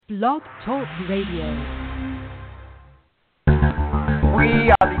Blog Talk Radio. We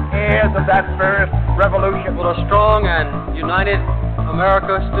are the heirs of that first revolution. Will a strong and united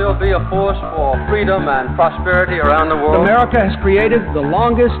America still be a force for freedom and prosperity around the world? America has created the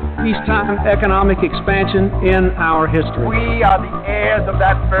longest peacetime economic expansion in our history. We are the heirs of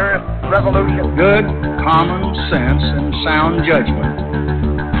that first revolution. Good common sense and sound judgment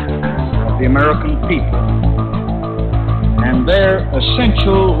of the American people and their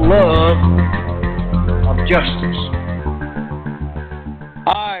essential love of justice.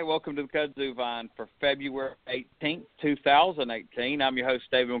 Hi, welcome to the Kudzu Vine for February 18th, 2018. I'm your host,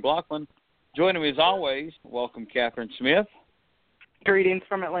 David McLaughlin. Joining me as always, welcome Catherine Smith. Greetings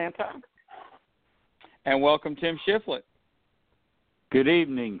from Atlanta. And welcome Tim Shiflett. Good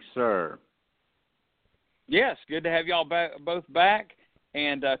evening, sir. Yes, good to have y'all both back.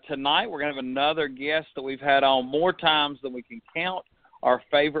 And tonight we're going to have another guest that we've had on more times than we can count, our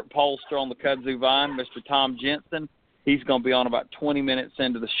favorite pollster on the Kudzu Vine, Mr. Tom Jensen. He's going to be on about 20 minutes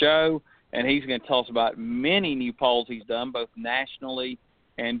into the show, and he's going to tell us about many new polls he's done, both nationally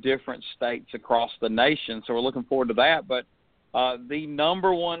and different states across the nation. So we're looking forward to that. But the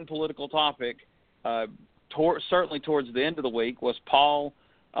number one political topic, certainly towards the end of the week, was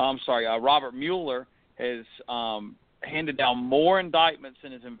Robert Mueller has handed down more indictments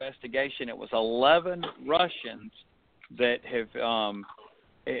in his investigation. It was 11 Russians that have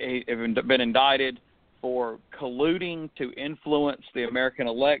been indicted for colluding to influence the American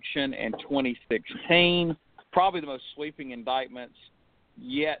election in 2016. Probably the most sweeping indictments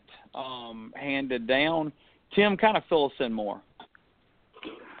yet handed down. Tim, kind of fill us in more.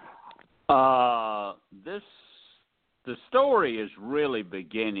 The story is really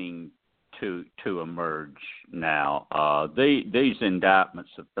beginning to emerge now. These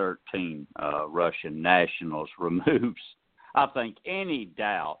indictments of 13 Russian nationals removes, I think, any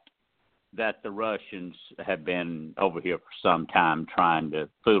doubt that the Russians have been over here for some time trying to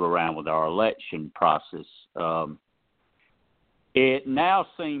fool around with our election process. It now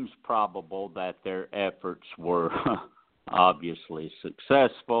seems probable that their efforts were obviously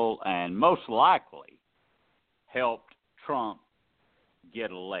successful and most likely helped Trump get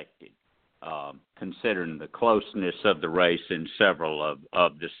elected, considering the closeness of the race in several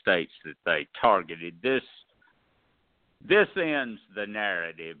of the states that they targeted. This ends the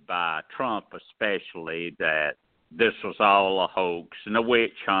narrative by Trump especially that this was all a hoax and a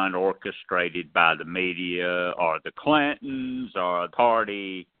witch hunt orchestrated by the media or the Clintons or the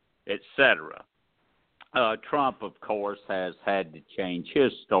party, etc. Trump, of course, has had to change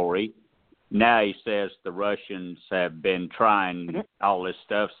his story. Now he says the Russians have been trying all this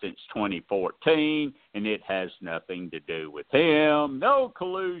stuff since 2014, and it has nothing to do with him. No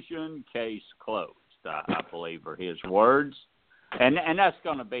collusion, case closed, I believe are his words. And that's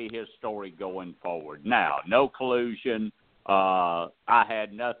going to be his story going forward. Now, no collusion, I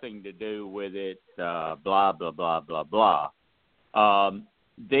had nothing to do with it, blah, blah, blah, blah, blah.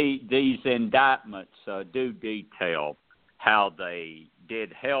 These indictments do detail how they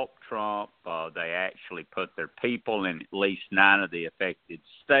did help Trump. They actually put their people in at least 9 of the affected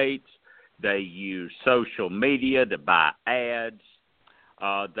states. They used social media to buy ads.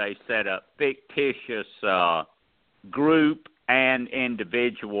 They set up fictitious group and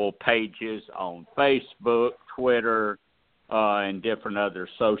individual pages on Facebook, Twitter, and different other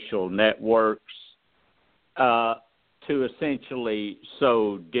social networks to essentially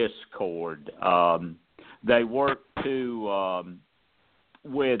sow discord. They worked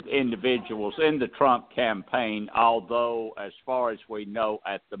with individuals in the Trump campaign, although as far as we know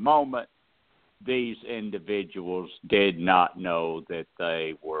at the moment, these individuals did not know that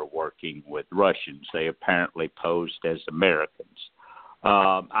they were working with Russians. They apparently posed as Americans.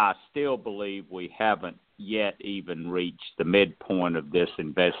 I still believe we haven't yet even reached the midpoint of this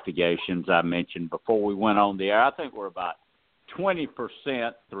investigation. As I mentioned before we went on the air, I think we're about 20%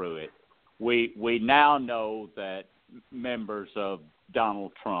 through it. We now know that members of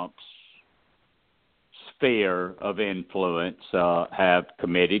Donald Trump's sphere of influence have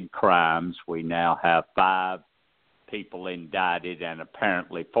committed crimes. We now have 5 people indicted, and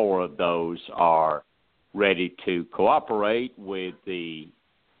apparently 4 of those are ready to cooperate with the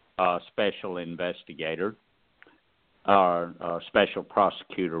special investigator, or special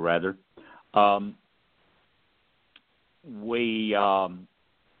prosecutor, rather. We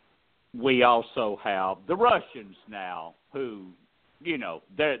also have the Russians now who, you know,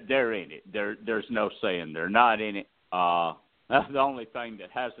 they're in it. There's no saying they're not in it. That's the only thing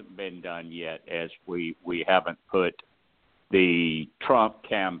that hasn't been done yet, as we haven't put the Trump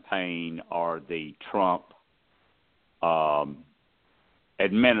campaign or the Trump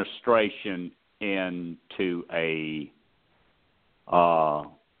administration into a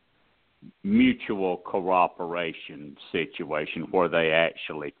mutual cooperation situation where they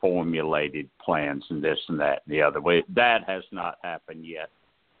actually formulated plans and this and that and the other way. That has not happened yet.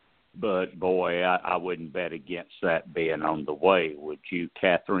 But, boy, I wouldn't bet against that being on the way. Would you,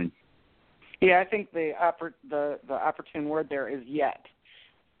 Catherine? Yeah, I think the opportune word there is yet.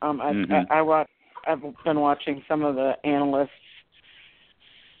 I've been watching some of the analysts,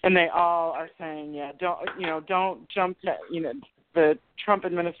 and they all are saying, don't jump to, the Trump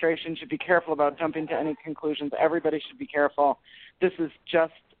administration should be careful about jumping to any conclusions. Everybody should be careful. This is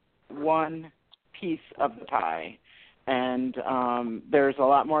just one piece of the pie, and there's a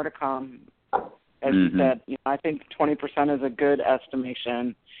lot more to come. As you said, I think 20% is a good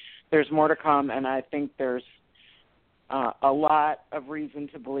estimation. There's more to come, and I think there's a lot of reason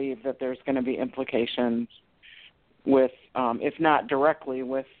to believe that there's going to be implications with, if not directly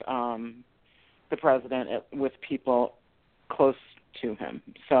with the president, with people close to him.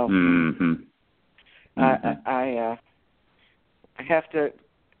 So I have to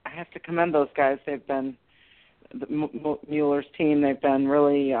commend those guys. They've been Mueller's team. They've been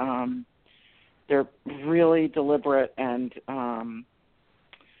really they're really deliberate and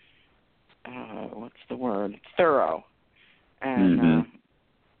what's the word? Thorough. And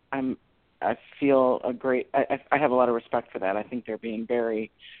I feel I have a lot of respect for that. I think they're being very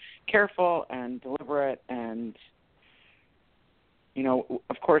careful and deliberate, and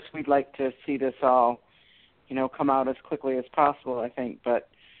of course we'd like to see this all come out as quickly as possible, I think, but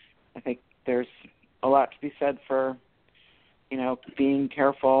I think there's a lot to be said for being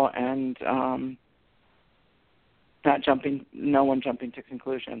careful and no one jumping to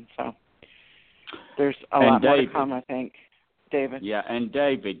conclusions. So there's a lot more to come, I think. David. Yeah, and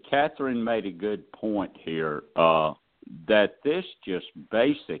David, Catherine made a good point here that this just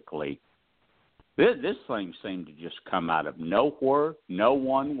basically, this thing seemed to just come out of nowhere. No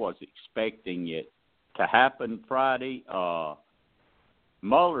one was expecting it to happen Friday.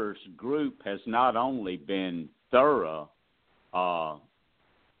 Mueller's group has not only been thorough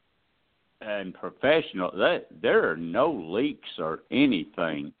and professional, there are no leaks or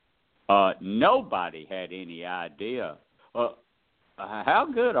anything. Nobody had any idea. How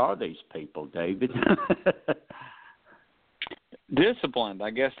good are these people, David? Disciplined,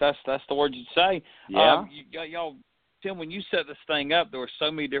 I guess that's the word you'd say. Yeah. Y'all, Tim, when you set this thing up, there were so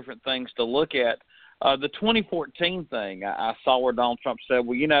many different things to look at. The 2014 thing, I saw where Donald Trump said,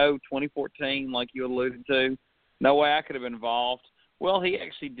 2014, like you alluded to, no way I could have been involved. Well, he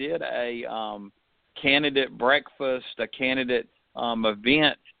actually did a candidate breakfast, a candidate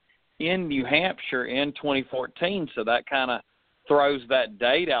event in New Hampshire in 2014, so that kind of throws that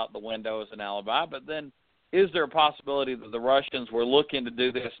date out the window as an alibi. But then is there a possibility that the Russians were looking to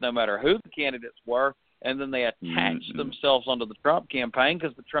do this no matter who the candidates were, and then they attached themselves onto the Trump campaign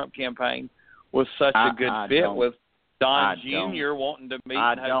because the Trump campaign was such a good fit with Don Jr. wanting to meet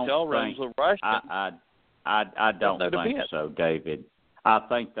in hotel rooms with Russians? I don't think so, David. I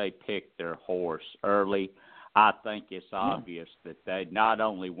think they picked their horse early. I think it's obvious that they not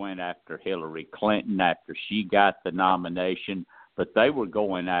only went after Hillary Clinton after she got the nomination, but they were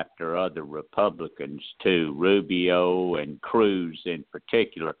going after other Republicans too, Rubio and Cruz in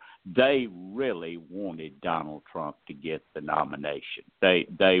particular. They really wanted Donald Trump to get the nomination.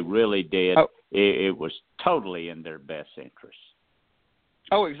 They really did. It was totally in their best interest.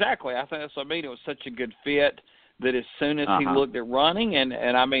 Oh, exactly. I think that's what I mean. It was such a good fit that as soon as he looked at running, and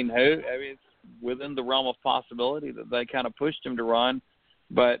it's within the realm of possibility that they kind of pushed him to run,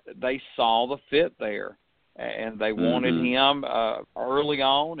 but they saw the fit there, and they wanted him early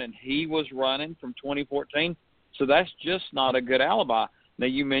on, and he was running from 2014. So that's just not a good alibi. Now,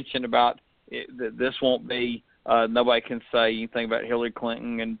 you mentioned about that this won't be nobody can say anything about Hillary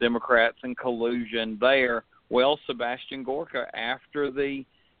Clinton and Democrats and collusion there. Well, Sebastian Gorka, after the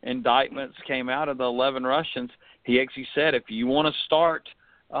indictments came out of the 11 Russians, he actually said, if you want to start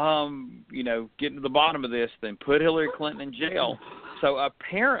getting to the bottom of this, then put Hillary Clinton in jail. So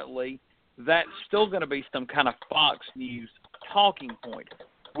apparently that's still going to be some kind of Fox News talking point.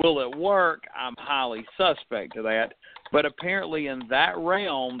 Will it work? I'm highly suspect of that. But apparently in that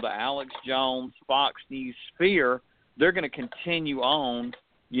realm, the Alex Jones, Fox News sphere, they're going to continue on,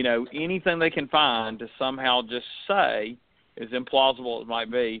 anything they can find to somehow just say, as implausible as it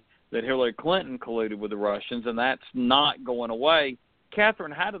might be, that Hillary Clinton colluded with the Russians, and that's not going away.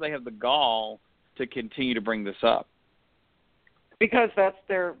 Catherine, how do they have the gall to continue to bring this up? Because that's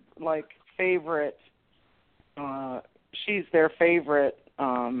their favorite. She's their favorite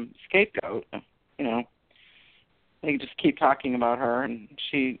scapegoat. they just keep talking about her, and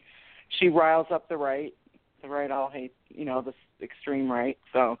she riles up the right. The right all hate, this extreme right.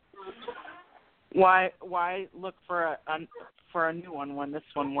 So why look for a new one when this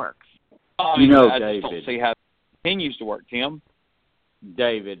one works? I David, just don't see how it continues to work, Tim.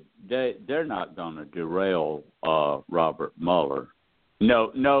 David, they're not going to derail Robert Mueller.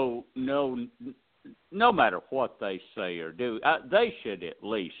 No matter what they say or do, they should at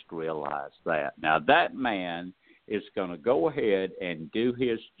least realize that. Now, that man is going to go ahead and do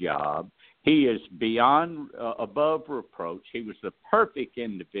his job. He is beyond above reproach. He was the perfect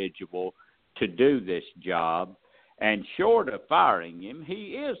individual to do this job. And short of firing him,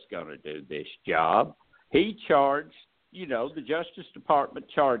 he is going to do this job. He charged, the Justice Department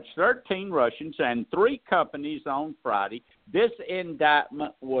charged 13 Russians and 3 companies on Friday. This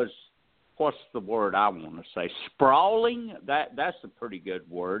indictment was, what's the word I want to say, sprawling? That's a pretty good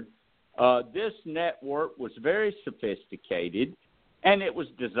word. This network was very sophisticated, and it was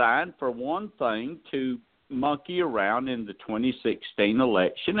designed for one thing, to monkey around in the 2016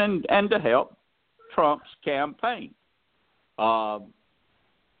 election and to help Trump's campaign. They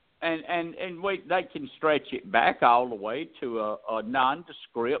can stretch it back all the way to a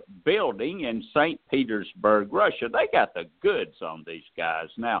nondescript building in St. Petersburg, Russia. They got the goods on these guys.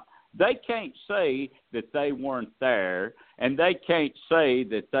 Now, they can't say that they weren't there, and they can't say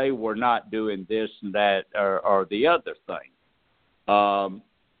that they were not doing this and that or the other thing.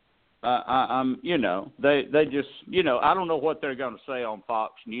 They just, I don't know what they're going to say on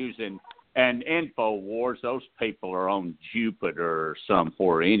Fox News and InfoWars. Those people are on Jupiter or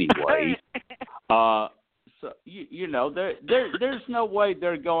somewhere anyway. So there's no way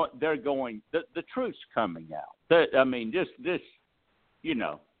they're going. The truth's coming out.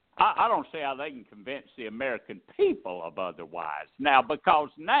 I don't see how they can convince the American people of otherwise now, because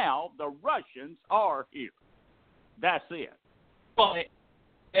now the Russians are here. That's it. Well,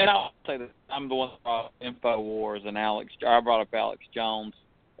 and I'll say that I'm the one that brought up InfoWars and I brought up Alex Jones,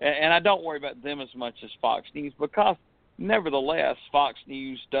 and I don't worry about them as much as Fox News, because nevertheless, Fox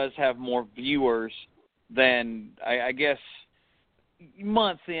News does have more viewers than, I guess,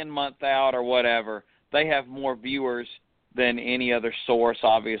 month in, month out or whatever. They have more viewers than any other source.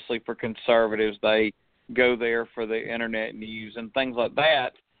 Obviously, for conservatives, they go there for the internet news and things like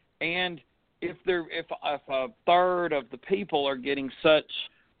that. And if a third of the people are getting such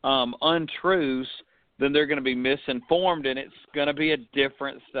untruths, then they're going to be misinformed, and it's going to be a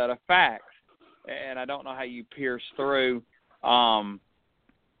different set of facts. And I don't know how you pierce through that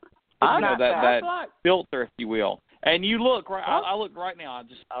filter, if you will. And you look right. I look right now.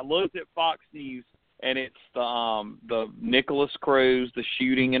 I looked at Fox News, and it's the Nicholas Cruz, the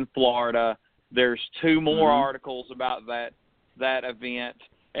shooting in Florida. There's 2 more articles about that event,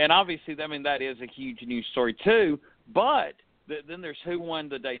 and obviously, that is a huge news story too. But then there's who won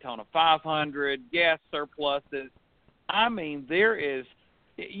the Daytona 500, gas surpluses.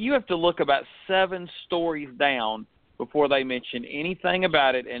 You have to look about 7 stories down before they mention anything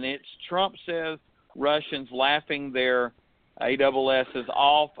about it, and it's Trump says Russians laughing their ASS's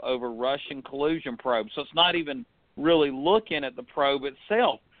off over Russian collusion probe. So it's not even really looking at the probe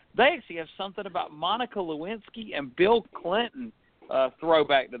itself. They actually have something about Monica Lewinsky and Bill Clinton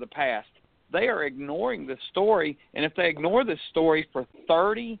throwback to the past. They are ignoring this story, and if they ignore this story for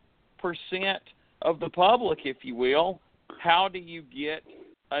 30% of the public, if you will, how do you get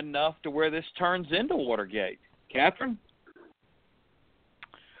enough to where this turns into Watergate? Catherine?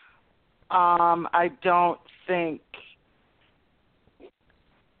 I don't think...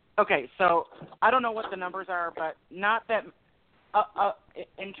 Okay, so I don't know what the numbers are, but not that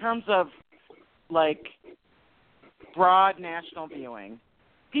in terms of, broad national viewing,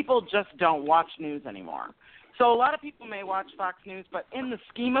 people just don't watch news anymore. So a lot of people may watch Fox News, but in the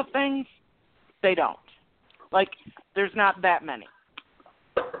scheme of things, they don't. There's not that many.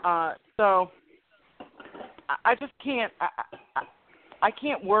 So I just can't. I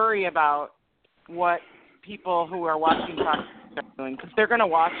can't worry about what people who are watching Fox News are doing, because they're going to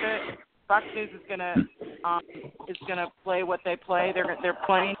watch it. Fox News is going to play what they play. They're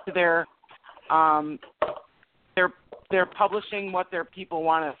playing to their they're publishing what their people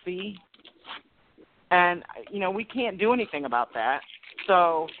want to see, and we can't do anything about that.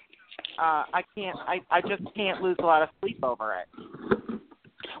 So I just can't lose a lot of sleep over it.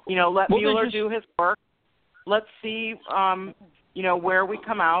 Let Mueller do his work. Let's see, where we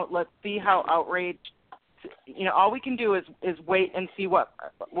come out. Let's see how outraged. All we can do is wait and see what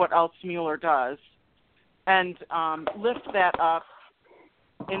else Mueller does, and lift that up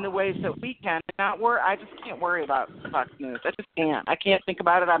in the ways that we can. I just can't worry about Fox News. I just can't. I can't think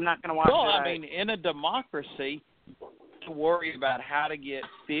about it. I'm not going to watch it. Well, in a democracy, to worry about how to get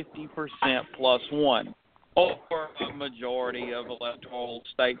 50% plus one, or a majority of electoral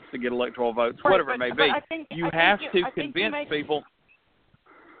states to get electoral votes, whatever it may be. You have to convince people.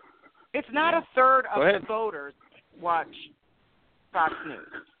 It's not a third of the voters watch Fox News.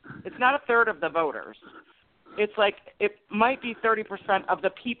 It's not a third of the voters. It's like it might be 30% of the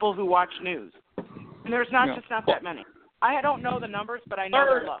people who watch news. And there's not that many. I don't know the numbers, but I know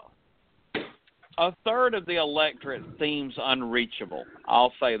they're low. A third of the electorate seems unreachable.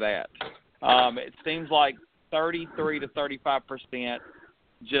 I'll say that. It seems like 33 to 35%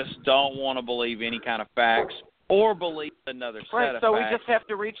 just don't want to believe any kind of facts or believe another set of facts. Right, so we just have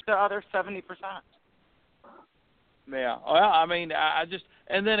to reach the other 70%. Yeah. Well, I mean,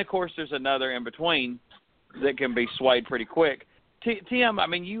 and then, of course, there's another in between that can be swayed pretty quick. Tim, I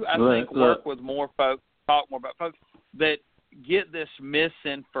mean, I think work with more folks, talk more about folks that get this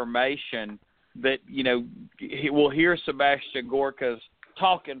misinformation that, will hear Sebastian Gorka's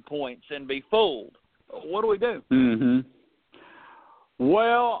talking points and be fooled. What do we do? Mm-hmm.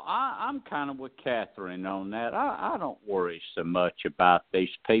 Well, I'm kind of with Catherine on that. I don't worry so much about these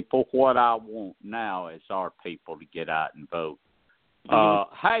people. What I want now is our people to get out and vote.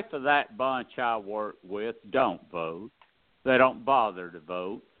 Half of that bunch I work with don't vote. They don't bother to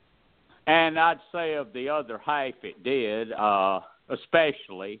vote. And I'd say of the other half it did,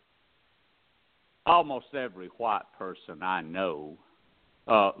 especially almost every white person I know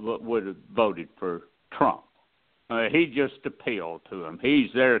would have voted for Trump. He just appealed to them.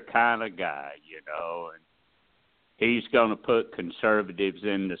 He's their kind of guy, and he's going to put conservatives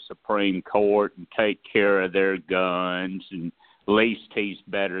in the Supreme Court and take care of their guns, and at least he's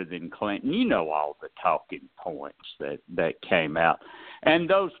better than Clinton. You know all the talking points that came out. And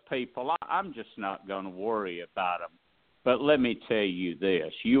those people, I'm just not going to worry about them. But let me tell you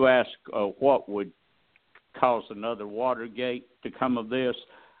this. You ask what would cause another Watergate to come of this.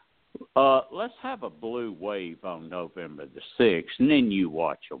 Let's have a blue wave on November the 6th, and then you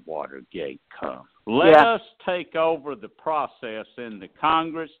watch a Watergate come. Let us take over the process in the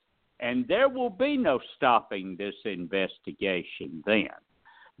Congress, and there will be no stopping this investigation then.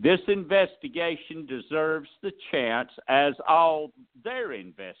 This investigation deserves the chance, as all their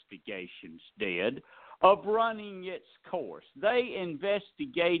investigations did, of running its course. They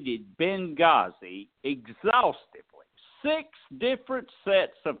investigated Benghazi exhaustively. 6 different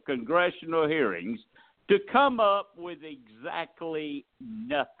sets of congressional hearings to come up with exactly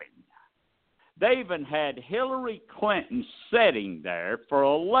nothing. They even had Hillary Clinton sitting there for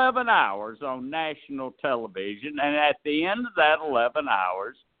 11 hours on national television, and at the end of that 11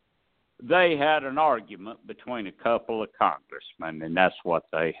 hours, they had an argument between a couple of congressmen, and that's what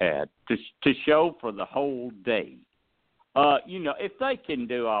they had to show for the whole day. If they can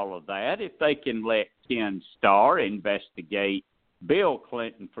do all of that, if they can let Ken Starr investigate Bill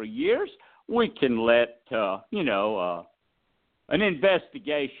Clinton for years, we can let, an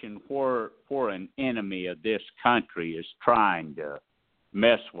investigation where an enemy of this country is trying to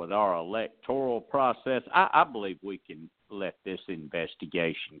mess with our electoral process. I believe we can let this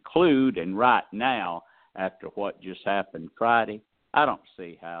investigation conclude, and right now, after what just happened Friday, I don't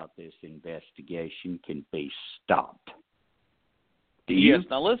see how this investigation can be stopped. Yes,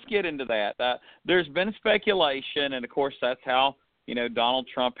 now let's get into that. There's been speculation, and of course that's how, Donald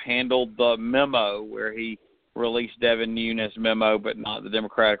Trump handled the memo where he released Devin Nunes' memo but not the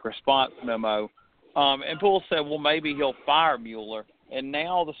Democratic response memo. And people said, well, maybe he'll fire Mueller. And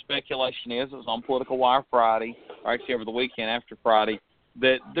now the speculation is, it was on Political Wire Friday, or actually over the weekend after Friday,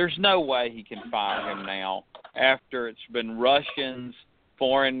 that there's no way he can fire him now after it's been Russians,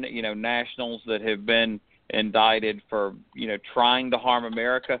 foreign, nationals that have been indicted for, trying to harm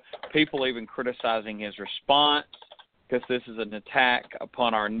America. People even criticizing his response because this is an attack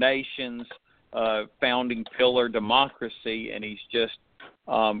upon our nation's founding pillar democracy, and he's just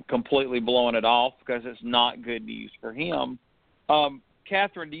completely blowing it off because it's not good news for him.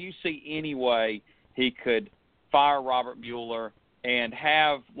 Catherine, do you see any way he could fire Robert Mueller and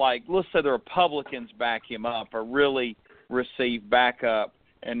have, let's say the Republicans back him up or really receive backup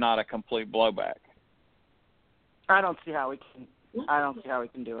and not a complete blowback? I don't see how we can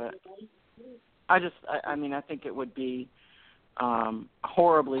do it. I think it would be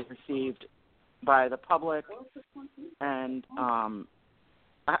horribly received by the public, and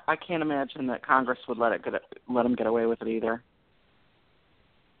I can't imagine that Congress would let him get away with it either.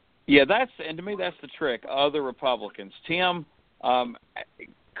 Yeah, to me that's the trick. Other Republicans, Tim,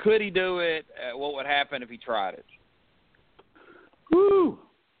 could he do it? What would happen if he tried it? Woo!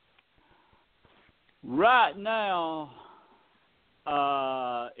 Right now,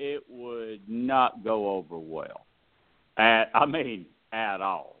 it would not go over well. at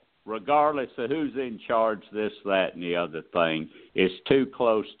all. Regardless of who's in charge, this, that, and the other thing, is too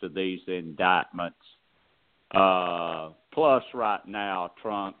close to these indictments. Plus, right now,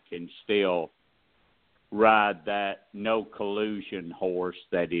 Trump can still ride that no collusion horse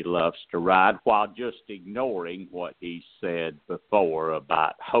that he loves to ride while just ignoring what he said before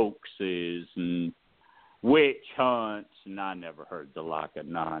about hoaxes and witch hunts, and I never heard the like of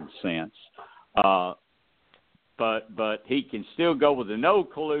nonsense. But he can still go with a no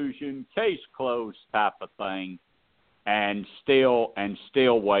collusion, case closed type of thing, and still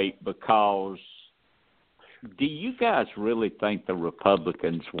wait, because do you guys really think the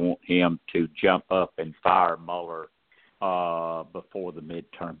Republicans want him to jump up and fire Mueller before the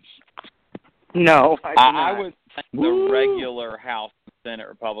midterms? No, I would think the regular House and Senate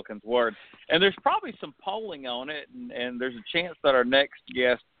Republicans would. And there's probably some polling on it, and there's a chance that our next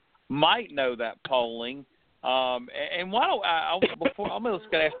guest might know that polling. And why don't I'm just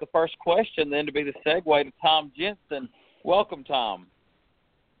going to ask the first question then to be the segue to Tom Jensen. Welcome, Tom.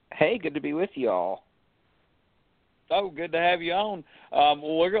 Hey, good to be with you all. Oh, good to have you on.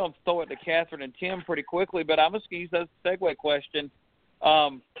 Well, we're going to throw it to Catherine and Tim pretty quickly, but I'm just going to use that as a segue question.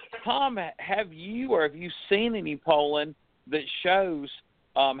 Tom, have you seen any polling that shows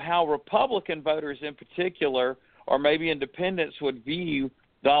how Republican voters in particular, or maybe independents, would view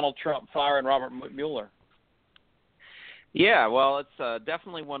Donald Trump firing Robert Mueller? Yeah, well, it's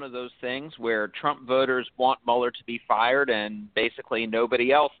definitely one of those things where Trump voters want Mueller to be fired, and basically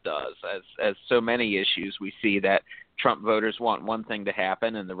nobody else does. As so many issues, we see that Trump voters want one thing to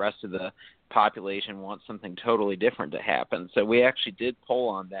happen, and the rest of the population wants something totally different to happen. So we actually did poll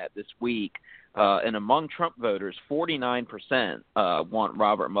on that this week, and among Trump voters, 49% want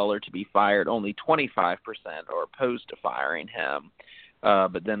Robert Mueller to be fired. Only 25% are opposed to firing him.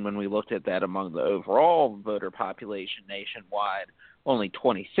 But then when we looked at that among the overall voter population nationwide, only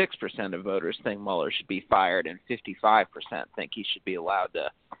 26% of voters think Mueller should be fired, and 55% think he should be allowed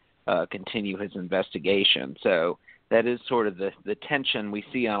to continue his investigation. So that is sort of the tension we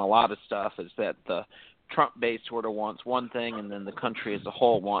see on a lot of stuff, is that the Trump base sort of wants one thing, and then the country as a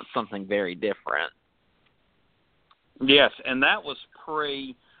whole wants something very different. Yes, and that was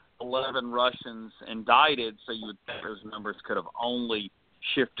pre-11 Russians indicted, so you would think those numbers could have only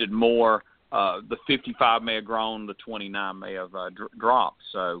shifted more. The 55 may have grown, the 29 may have dropped.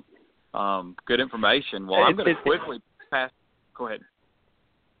 So good information. Well, I'm going to quickly pass. Go ahead.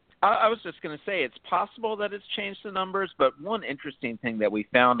 I was just going to say it's possible that it's changed the numbers, but one interesting thing that we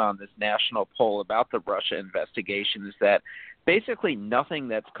found on this national poll about the Russia investigation is that basically nothing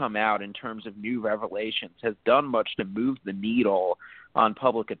that's come out in terms of new revelations has done much to move the needle on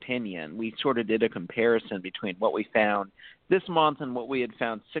public opinion. We sort of did a comparison between what we found this month and what we had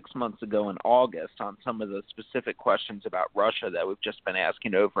found 6 months ago in August on some of the specific questions about Russia that we've just been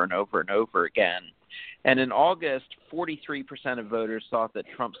asking over and over and over again. And in August, 43% of voters thought that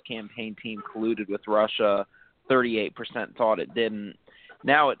Trump's campaign team colluded with Russia. 38% thought it didn't.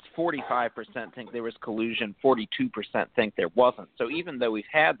 Now it's 45% think there was collusion. 42% think there wasn't. So even though we've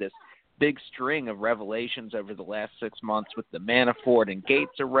had this big string of revelations over the last 6 months with the Manafort and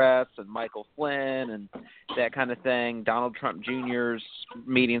Gates arrests and Michael Flynn and that kind of thing, Donald Trump Jr.'s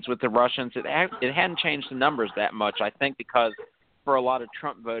meetings with the Russians, it hadn't changed the numbers that much, I think, because for a lot of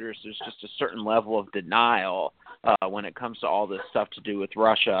Trump voters, there's just a certain level of denial when it comes to all this stuff to do with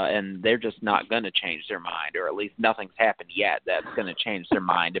Russia, and they're just not going to change their mind, or at least nothing's happened yet that's going to change their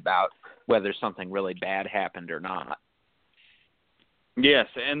mind about whether something really bad happened or not. Yes,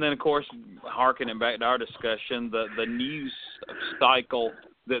 and then, of course, harkening back to our discussion, the news cycle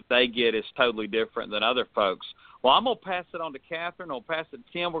that they get is totally different than other folks. Well, I'm going to pass it on to Catherine. I'll pass it to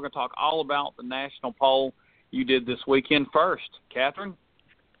Tim. We're going to talk all about the national poll you did this weekend first. Catherine?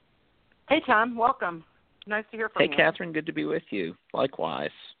 Hey, Tom. Welcome. Nice to hear from you. Hey, Catherine. Good to be with you.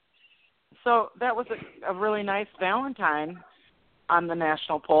 Likewise. So that was a really nice Valentine on the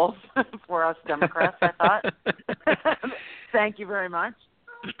national polls for us Democrats, I thought. Thank you very much.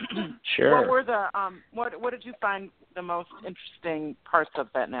 Sure. What were the what did you find the most interesting parts of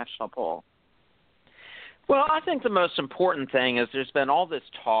that national poll? Well, I think the most important thing is there's been all this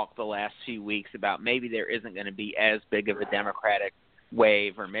talk the last few weeks about maybe there isn't going to be as big of a Democratic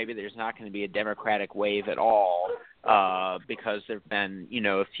wave, or maybe there's not going to be a Democratic wave at all, because there have been,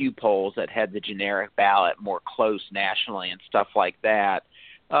 a few polls that had the generic ballot more close nationally and stuff like that.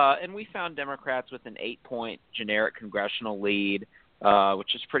 And we found Democrats with an 8-point generic congressional lead,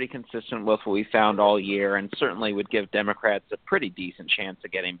 which is pretty consistent with what we found all year, and certainly would give Democrats a pretty decent chance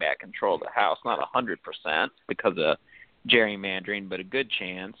of getting back control of the House. Not 100% because of gerrymandering, but a good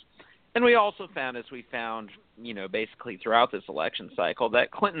chance. And we also found, as we found, basically throughout this election cycle,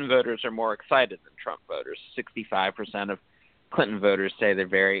 that Clinton voters are more excited than Trump voters. 65% of Clinton voters say they're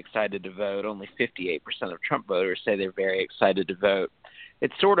very excited to vote. Only 58% of Trump voters say they're very excited to vote.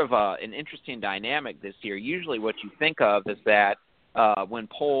 It's sort of an interesting dynamic this year. Usually what you think of is that when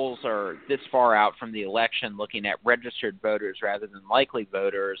polls are this far out from the election looking at registered voters rather than likely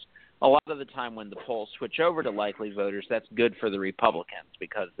voters, a lot of the time when the polls switch over to likely voters, that's good for the Republicans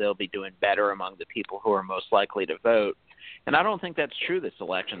because they'll be doing better among the people who are most likely to vote. And I don't think that's true this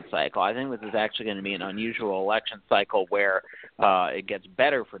election cycle. I think this is actually going to be an unusual election cycle where it gets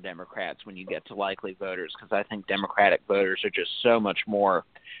better for Democrats when you get to likely voters, because I think Democratic voters are just so much more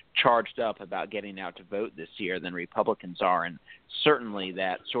charged up about getting out to vote this year than Republicans are. And certainly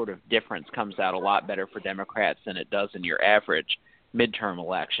that sort of difference comes out a lot better for Democrats than it does in your average midterm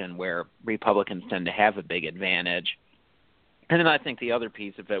election where Republicans tend to have a big advantage. And then I think the other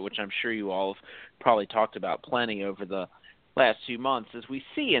piece of it, which I'm sure you all have probably talked about plenty over the last few months, is we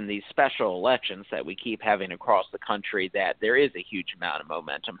see in these special elections that we keep having across the country that there is a huge amount of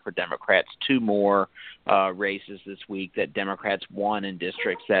momentum for Democrats. 2 more races this week that Democrats won in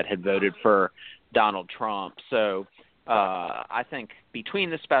districts that had voted for Donald Trump. So I think between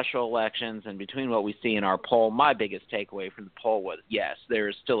the special elections and between what we see in our poll, my biggest takeaway from the poll was, yes, there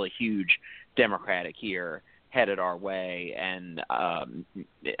is still a huge Democratic year headed our way, and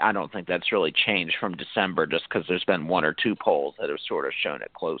I don't think that's really changed from December just because there's been 1 or 2 polls that have sort of shown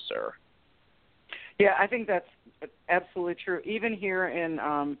it closer. Yeah, I think that's absolutely true. Even here in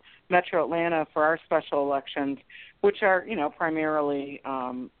Metro Atlanta for our special elections, which are, primarily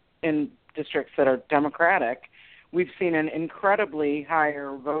in districts that are Democratic, we've seen an incredibly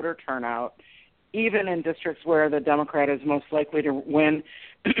higher voter turnout, even in districts where the Democrat is most likely to win.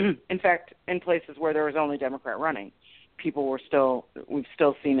 In fact, in places where there was only Democrat running, we've still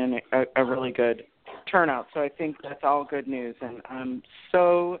seen a really good turnout. So I think that's all good news, and I'm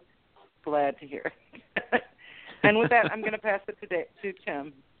so glad to hear it. And with that, I'm going to pass it to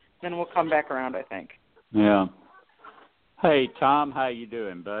Tim. Then we'll come back around, I think. Yeah. Hey, Tom, how you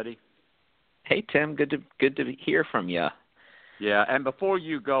doing, buddy? Hey, Tim, good to hear from you. Yeah, and before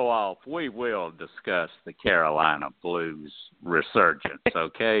you go off, we will discuss the Carolina Blues resurgence.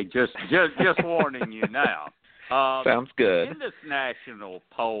 Okay, just warning you now. Sounds good. In this national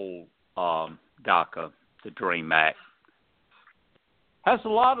poll, DACA, the DREAM Act, has a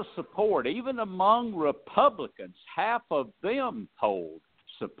lot of support, even among Republicans. Half of them polled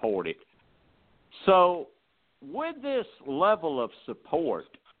support it. So, with this level of support,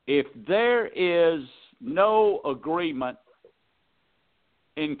 if there is no agreement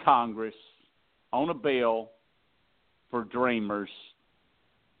in Congress on a bill for Dreamers,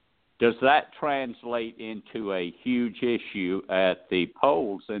 does that translate into a huge issue at the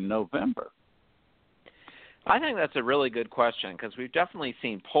polls in November? I think that's a really good question because we've definitely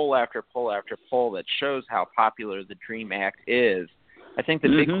seen poll after poll after poll that shows how popular the DREAM Act is. I think the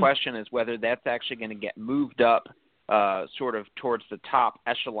big question is whether that's actually going to get moved up sort of towards the top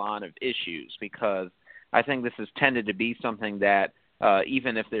echelon of issues, because I think this has tended to be something that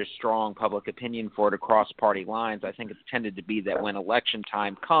even if there's strong public opinion for it across party lines, I think it's tended to be that when election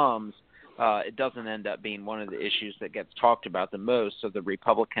time comes, it doesn't end up being one of the issues that gets talked about the most, so the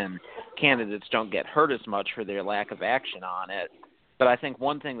Republican candidates don't get hurt as much for their lack of action on it. But I think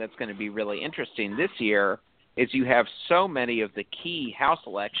one thing that's going to be really interesting this year is you have so many of the key House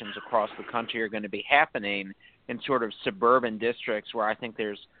elections across the country are going to be happening in sort of suburban districts where I think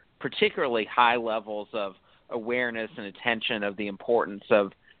there's particularly high levels of awareness and attention of the importance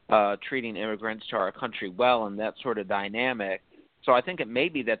of treating immigrants to our country well and that sort of dynamic. So I think it may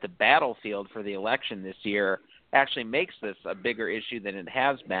be that the battlefield for the election this year actually makes this a bigger issue than it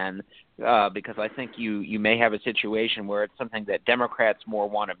has been, because I think you may have a situation where it's something that Democrats more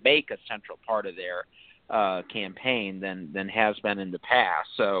want to make a central part of their campaign than has been in the past.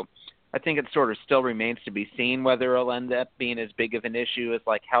 So I think it sort of still remains to be seen whether it'll end up being as big of an issue as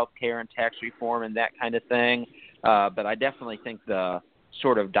like health care and tax reform and that kind of thing. But I definitely think the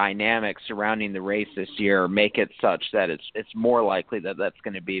sort of dynamics surrounding the race this year make it such that it's more likely that that's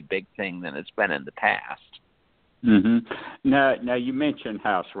going to be a big thing than it's been in the past. Now you mentioned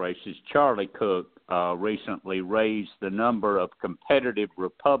House races. Charlie Cook recently raised the number of competitive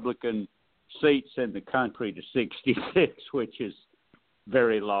Republican seats in the country to 66, which is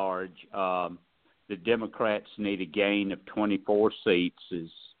very large. The Democrats need a gain of 24 seats, as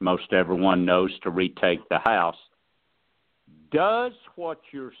most everyone knows, to retake the House. Does what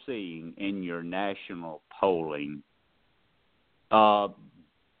you're seeing in your national polling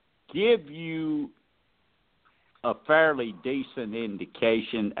give you a fairly decent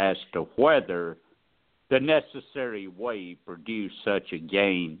indication as to whether the necessary wave to produce such a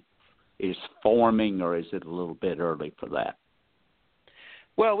gain is forming, or is it a little bit early for that?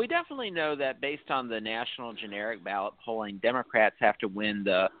 Well, we definitely know that based on the national generic ballot polling, Democrats have to win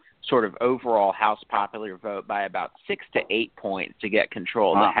the sort of overall House popular vote by about 6 to 8 points to get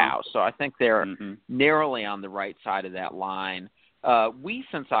control of the House. So I think they're narrowly on the right side of that line. We,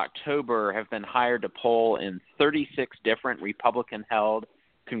 since October, have been hired to poll in 36 different Republican-held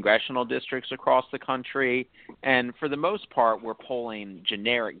congressional districts across the country, and for the most part, we're polling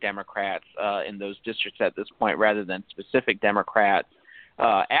generic Democrats in those districts at this point rather than specific Democrats.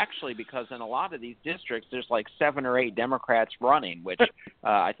 Actually, because in a lot of these districts, there's like 7 or 8 Democrats running, which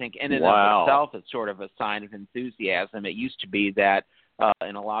I think in and of itself is sort of a sign of enthusiasm. It used to be that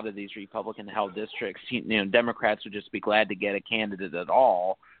in a lot of these Republican-held districts, Democrats would just be glad to get a candidate at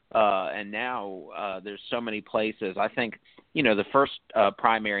all. And now there's so many places. I think, the first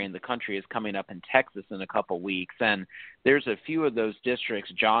primary in the country is coming up in Texas in a couple weeks. And there's a few of those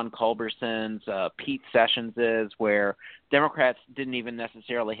districts, John Culberson's, Pete Sessions's, where Democrats didn't even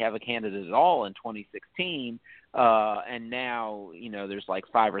necessarily have a candidate at all in 2016. And now, there's like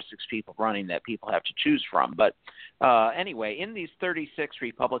 5 or 6 people running that people have to choose from. But anyway, in these 36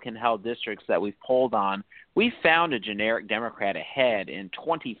 Republican-held districts that we've polled on, we found a generic Democrat ahead in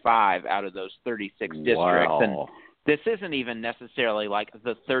 25 out of those 36 districts. And this isn't even necessarily like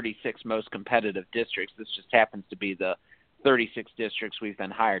the 36 most competitive districts. This just happens to be the 36 districts we've been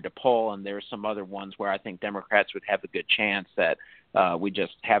hired to poll, and there are some other ones where I think Democrats would have a good chance that we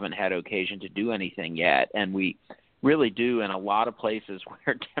just haven't had occasion to do anything yet. And we really do in a lot of places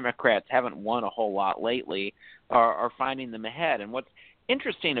where Democrats haven't won a whole lot lately are finding them ahead. And what's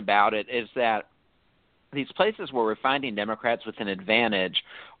interesting about it is that these places where we're finding Democrats with an advantage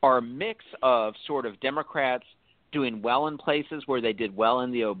are a mix of sort of Democrats doing well in places where they did well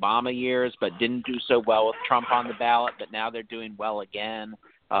in the Obama years but didn't do so well with Trump on the ballot, but now they're doing well again.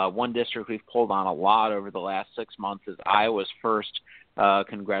 One district we've pulled on a lot over the last 6 months is Iowa's first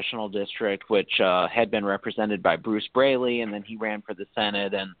congressional district, which had been represented by Bruce Braley, and then he ran for the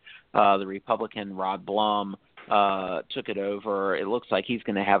Senate, and the Republican Rod Blum took it over. It looks like he's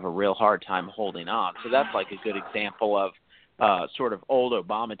going to have a real hard time holding on. So that's like a good example of sort of old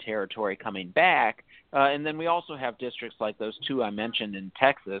Obama territory coming back. And then we also have districts like those 2 I mentioned in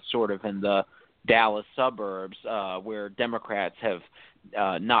Texas, sort of in the Dallas suburbs, where Democrats have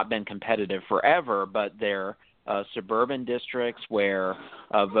not been competitive forever, but they're suburban districts where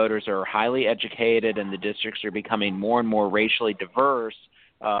voters are highly educated and the districts are becoming more and more racially diverse.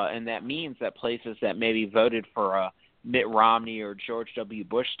 And that means that places that maybe voted for a Mitt Romney or George W.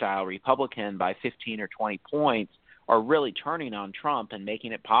 Bush-style Republican by 15 or 20 points are really turning on Trump and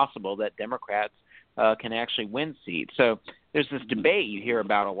making it possible that Democrats can actually win seats. So there's this debate you hear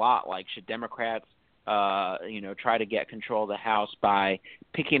about a lot, like should Democrats, try to get control of the House by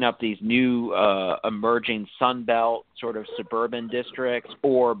picking up these new emerging Sun Belt sort of suburban districts,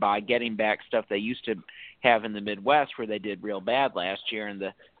 or by getting back stuff they used to have in the Midwest where they did real bad last year. And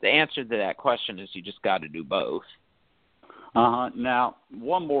the answer to that question is you just got to do both. Now,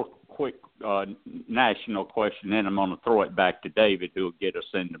 one more quick national question, then I'm going to throw it back to David, who will get us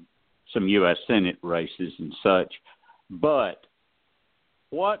into some U.S. Senate races and such. But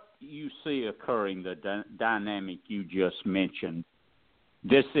what you see occurring, the dynamic you just mentioned,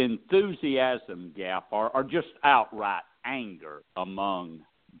 this enthusiasm gap or just outright anger among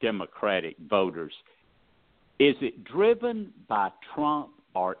Democratic voters, is it driven by Trump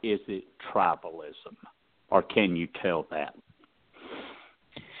or is it tribalism? Or can you tell that?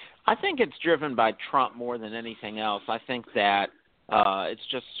 I think it's driven by Trump more than anything else. I think that it's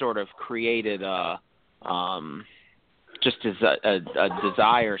just sort of created a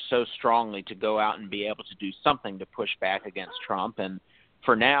desire so strongly to go out and be able to do something to push back against Trump. And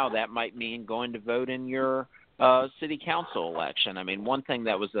for now, that might mean going to vote in your city council election. I mean, one thing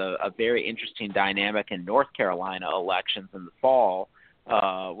that was a very interesting dynamic in North Carolina elections in the fall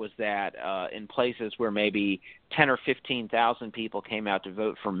was that in places where maybe 10 or 15,000 people came out to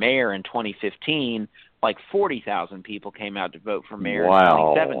vote for mayor in 2015, like 40,000 people came out to vote for mayor in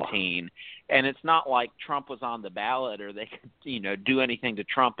 2017. And it's not like Trump was on the ballot or they could, do anything to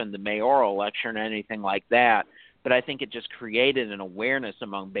Trump in the mayoral election or anything like that. But I think it just created an awareness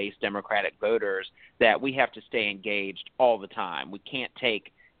among base Democratic voters that we have to stay engaged all the time. We can't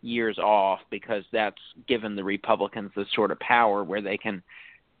take years off because that's given the Republicans this sort of power where they can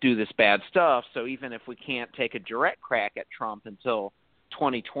do this bad stuff. So even if we can't take a direct crack at Trump until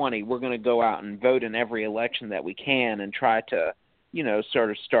 2020, we're going to go out and vote in every election that we can and try to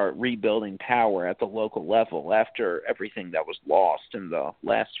sort of start rebuilding power at the local level after everything that was lost in the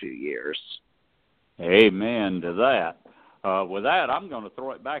last few years. Amen to that. With that, I'm going to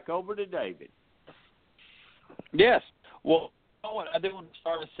throw it back over to David. Yes. Well, I do want to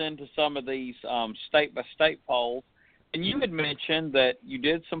start us into some of these state-by-state polls. And you had mentioned that you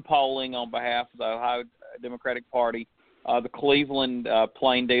did some polling on behalf of the Ohio Democratic Party. The Cleveland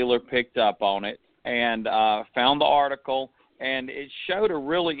Plain Dealer picked up on it and found the article, and it showed a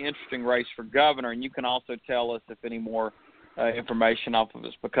really interesting race for governor. And you can also tell us if any more information off of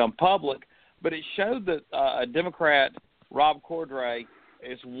it's become public. But it showed that a Democrat, Rob Cordray,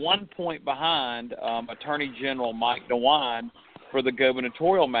 is 1 point behind Attorney General Mike DeWine for the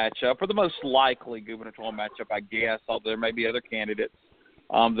gubernatorial matchup, or the most likely gubernatorial matchup, I guess, although there may be other candidates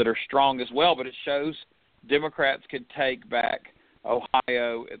that are strong as well. But it shows Democrats could take back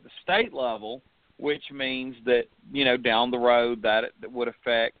Ohio at the state level, which means that, down the road that would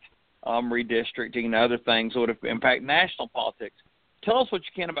affect redistricting and other things that would impact national politics. Tell us what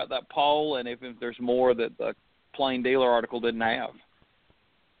you can about that poll, and if there's more that the Plain Dealer article didn't have.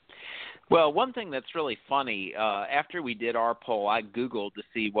 Well, one thing that's really funny, after we did our poll, I Googled to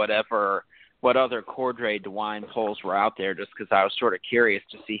see what other Cordray DeWine polls were out there, just because I was sort of curious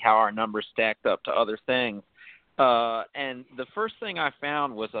to see how our numbers stacked up to other things. And the first thing I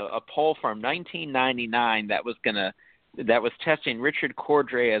found was a poll from 1999 that was testing Richard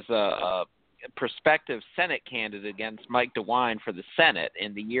Cordray as a prospective Senate candidate against Mike DeWine for the Senate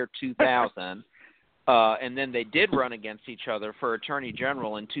in the year 2000. And then they did run against each other for Attorney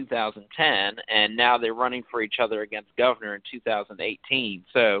General in 2010, and now they're running for each other against governor in 2018.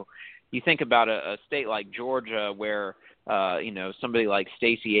 So you think about a state like Georgia where, somebody like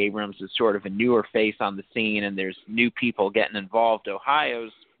Stacey Abrams is sort of a newer face on the scene and there's new people getting involved.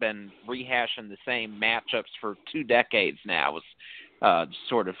 Ohio's been rehashing the same matchups for 2 decades now. It's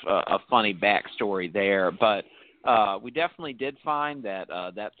sort of a funny backstory there. But we definitely did find that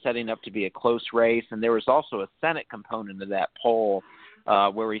that's setting up to be a close race. And there was also a Senate component of that poll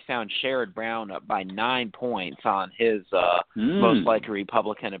where we found Sherrod Brown up by 9 points on his most likely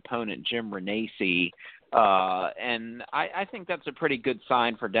Republican opponent, Jim Renacci. And I think that's a pretty good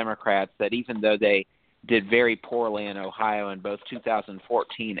sign for Democrats that even though they did very poorly in Ohio in both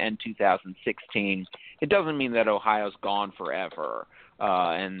 2014 and 2016, it doesn't mean that Ohio's gone forever.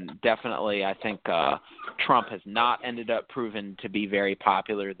 And definitely I think Trump has not ended up proven to be very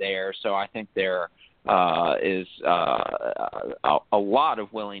popular there. So I think there is a lot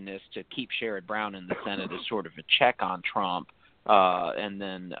of willingness to keep Sherrod Brown in the Senate as sort of a check on Trump. And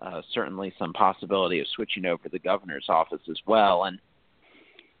then certainly some possibility of switching over the governor's office as well. And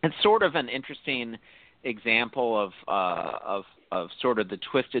it's sort of an interesting example of sort of the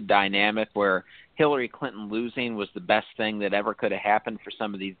twisted dynamic where Hillary Clinton losing was the best thing that ever could have happened for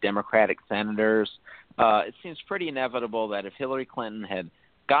some of these Democratic senators. It seems pretty inevitable that if Hillary Clinton had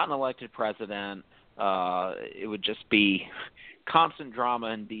gotten elected president, it would just be constant drama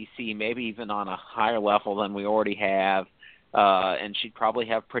in D.C., maybe even on a higher level than we already have. And she'd probably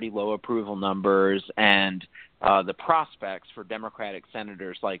have pretty low approval numbers, and the prospects for Democratic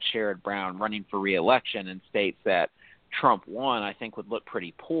senators like Sherrod Brown running for re-election in states that Trump won, I think, would look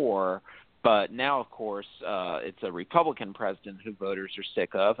pretty poor. But now, of course, it's a Republican president who voters are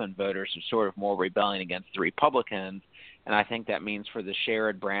sick of, and voters are sort of more rebelling against the Republicans. And I think that means for the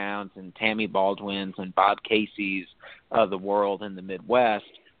Sherrod Browns and Tammy Baldwins and Bob Casey's of the world in the Midwest,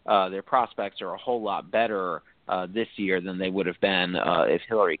 their prospects are a whole lot better this year than they would have been if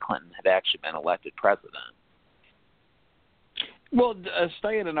Hillary Clinton had actually been elected president. Well,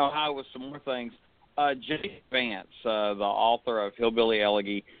 staying in Ohio with some more things, J.D. Vance, the author of Hillbilly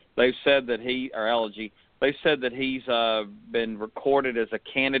Elegy, they've said that he's been recorded as a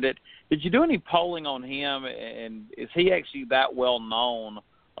candidate. Did you do any polling on him, and is he actually that well known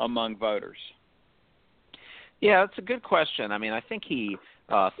among voters? Yeah, that's a good question. I mean, I think he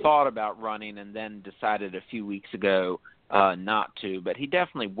thought about running and then decided a few weeks ago not to, but he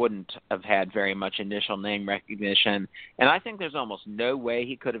definitely wouldn't have had very much initial name recognition. And I think there's almost no way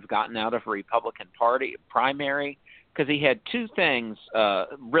he could have gotten out of a Republican Party primary because he had two things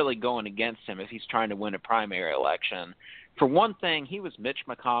really going against him if he's trying to win a primary election. For one thing, he was Mitch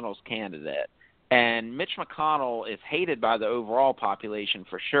McConnell's candidate. And Mitch McConnell is hated by the overall population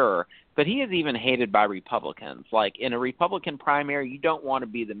for sure, but he is even hated by Republicans. Like in a Republican primary, you don't want to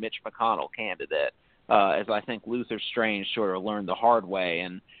be the Mitch McConnell candidate, as I think Luther Strange sort of learned the hard way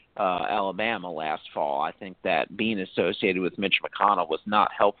in Alabama last fall. I think that being associated with Mitch McConnell was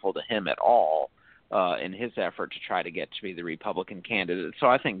not helpful to him at all in his effort to try to get to be the Republican candidate. So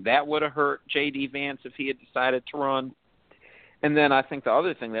I think that would have hurt J.D. Vance if he had decided to run. And then I think the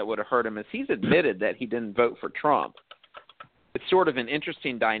other thing that would have hurt him is he's admitted that he didn't vote for Trump. It's sort of an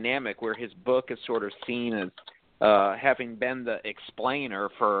interesting dynamic where his book is sort of seen as having been the explainer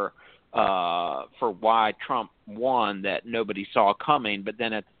for why Trump won that nobody saw coming, but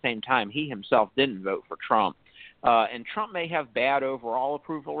then at the same time he himself didn't vote for Trump. And Trump may have bad overall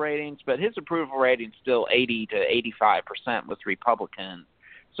approval ratings, but his approval rating's still 80 to 85% with Republicans.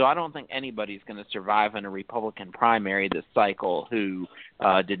 So I don't think anybody's going to survive in a Republican primary this cycle who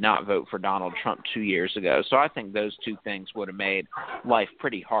did not vote for Donald Trump 2 years ago. So I think those two things would have made life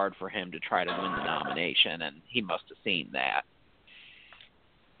pretty hard for him to try to win the nomination, and he must have seen that.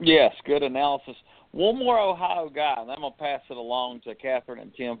 Yes, good analysis. One more Ohio guy, and I'm going to pass it along to Catherine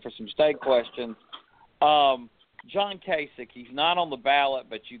and Tim for some state questions. John Kasich, he's not on the ballot,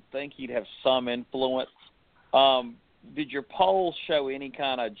 but you'd think he'd have some influence. Did your polls show any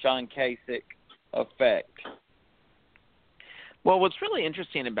kind of John Kasich effect? Well, what's really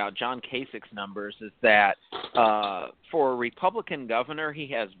interesting about John Kasich's numbers is that for a Republican governor, he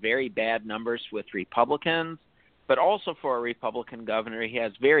has very bad numbers with Republicans, but also for a Republican governor, he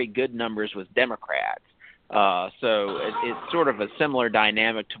has very good numbers with Democrats. So it's sort of a similar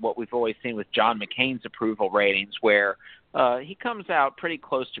dynamic to what we've always seen with John McCain's approval ratings, where he comes out pretty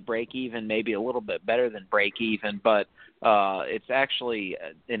close to break even, maybe a little bit better than break even, but it's actually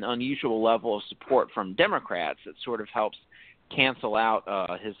an unusual level of support from Democrats that sort of helps cancel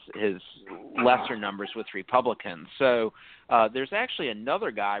out his lesser numbers with Republicans. So there's actually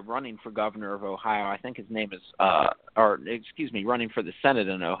another guy running for governor of Ohio. I think his name is, running for the Senate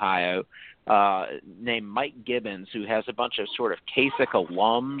in Ohio, named Mike Gibbons, who has a bunch of sort of Kasich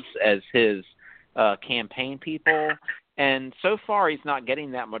alums as his campaign people. And so far he's not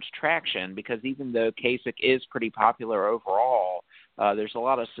getting that much traction because even though Kasich is pretty popular overall, there's a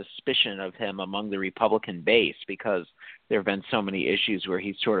lot of suspicion of him among the Republican base because there have been so many issues where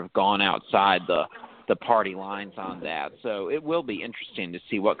he's sort of gone outside the party lines on that. So it will be interesting to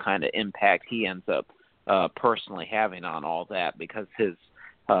see what kind of impact he ends up personally having on all that because his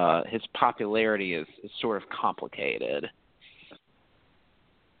popularity is sort of complicated.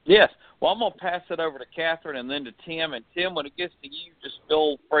 Yes. Well, I'm going to pass it over to Catherine and then to Tim. And, Tim, when it gets to you, just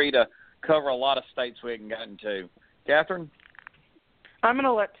feel free to cover a lot of states we haven't gotten to. Catherine? I'm going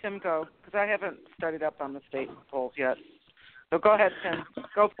to let Tim go because I haven't studied up on the state polls yet. So go ahead, Tim.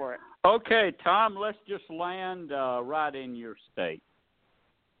 Go for it. Okay, Tom, let's just land right in your state.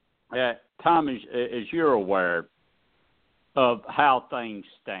 Tom, as you're aware of how things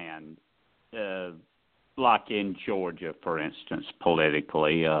stand, like in Georgia, for instance,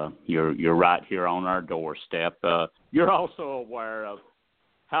 politically, you're right here on our doorstep. You're also aware of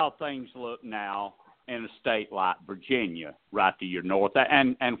how things look now in a state like Virginia, right to your north,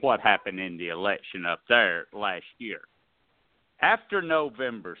 and what happened in the election up there last year. After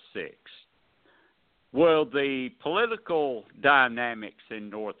November 6th, will the political dynamics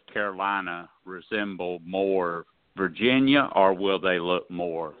in North Carolina resemble more Virginia, or will they look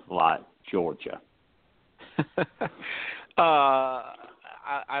more like Georgia?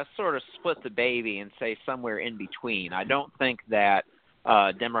 I sort of split the baby and say somewhere in between. I don't think that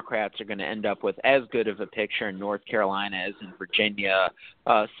Democrats are going to end up with as good of a picture in North Carolina as in Virginia,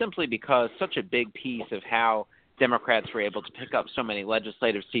 simply because such a big piece of how Democrats were able to pick up so many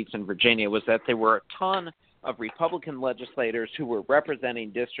legislative seats in Virginia was that there were a ton of Republican legislators who were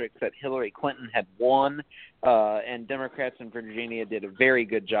representing districts that Hillary Clinton had won, and Democrats in Virginia did a very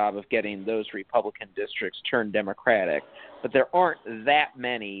good job of getting those Republican districts turned Democratic. But there aren't that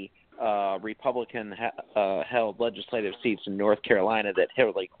many Republican-held legislative seats in North Carolina that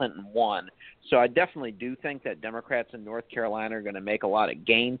Hillary Clinton won. So I definitely do think that Democrats in North Carolina are going to make a lot of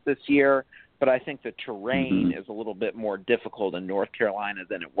gains this year, but I think the terrain is a little bit more difficult in North Carolina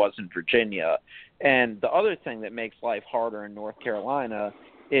than it was in Virginia. And the other thing that makes life harder in North Carolina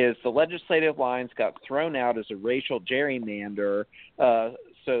is the legislative lines got thrown out as a racial gerrymander,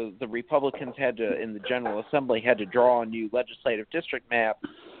 so the Republicans had to, in the General Assembly, had to draw a new legislative district map.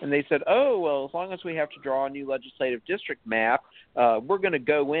 And they said, oh, well, as long as we have to draw a new legislative district map, we're going to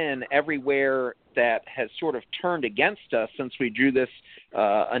go in everywhere that has sort of turned against us since we drew this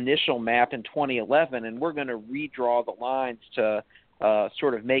initial map in 2011, and we're going to redraw the lines to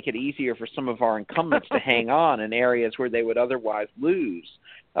sort of make it easier for some of our incumbents to hang on in areas where they would otherwise lose.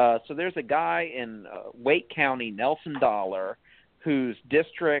 So there's a guy in Wake County, Nelson Dollar, whose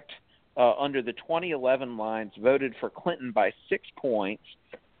district under the 2011 lines voted for Clinton by 6 points,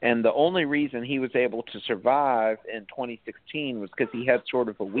 and the only reason he was able to survive in 2016 was because he had sort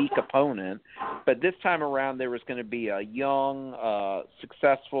of a weak opponent. But this time around, there was going to be a young,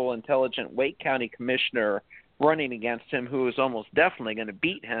 successful, intelligent Wake County commissioner running against him who was almost definitely going to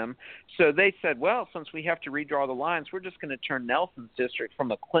beat him. So they said, well, since we have to redraw the lines, we're just going to turn Nelson's district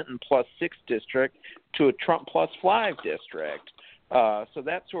from a Clinton +6 district to a Trump +5 district. So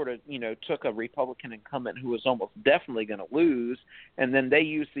that sort of, took a Republican incumbent who was almost definitely going to lose, and then they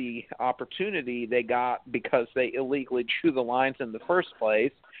used the opportunity they got because they illegally drew the lines in the first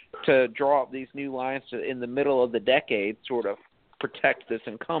place to draw up these new lines to, in the middle of the decade, sort of protect this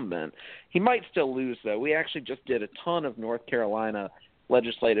incumbent. He might still lose, though. We actually just did a ton of North Carolina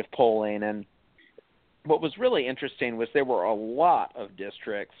legislative polling, and what was really interesting was there were a lot of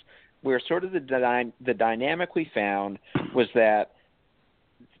districts where sort of the dynamic we found was that,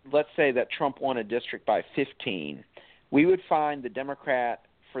 let's say that Trump won a district by 15, we would find the Democrat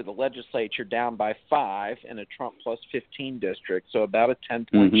for the legislature down by 5 in a Trump +15 district, so about a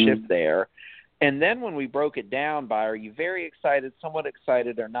 10-point shift there. And then when we broke it down by are you very excited, somewhat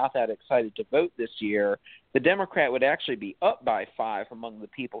excited, or not that excited to vote this year, the Democrat would actually be up by 5 among the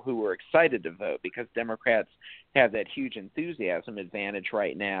people who were excited to vote because Democrats have that huge enthusiasm advantage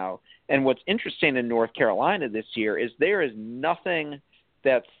right now. And what's interesting in North Carolina this year is there is nothing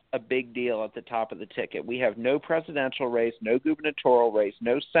that's a big deal at the top of the ticket. We have no presidential race, no gubernatorial race,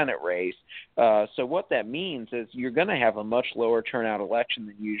 no Senate race. So what that means is you're going to have a much lower turnout election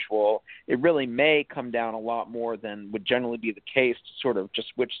than usual. It really may come down a lot more than would generally be the case to sort of just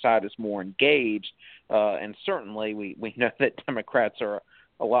which side is more engaged. And certainly we know that Democrats are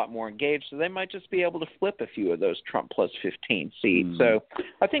a lot more engaged, so they might just be able to flip a few of those Trump +15 seats. So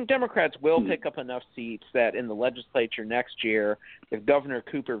I think Democrats will pick up enough seats that in the legislature next year, if Governor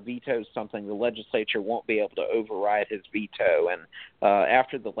Cooper vetoes something, the legislature won't be able to override his veto. And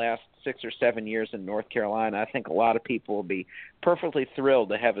after the last 6 or 7 years in North Carolina, I think a lot of people will be perfectly thrilled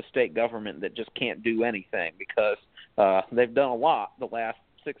to have a state government that just can't do anything because they've done a lot the last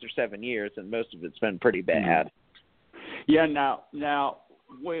 6 or 7 years, and most of it's been pretty bad. Yeah, now,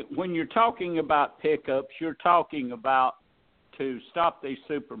 when you're talking about pickups, you're talking about to stop these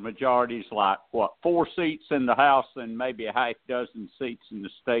supermajorities like, 4 seats in the House and maybe a half dozen seats in the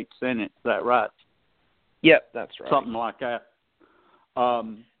state Senate. Is that right? Yep, that's right. Something like that.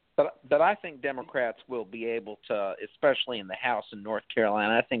 But I think Democrats will be able to, especially in the House in North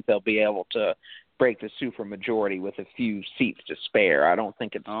Carolina, I think they'll be able to break the supermajority with a few seats to spare. I don't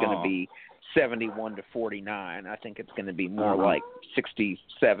think it's going to be 71 to 49. I think it's going to be more like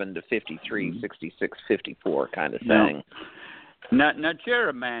 67 to 53, 66-54 kind of thing. Now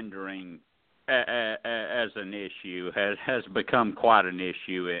gerrymandering as an issue has become quite an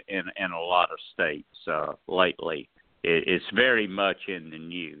issue in a lot of states lately. It's very much in the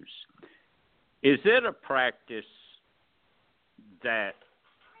news. Is it a practice that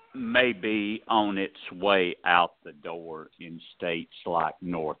may be on its way out the door in states like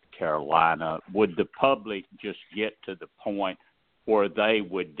North Carolina? Would the public just get to the point where they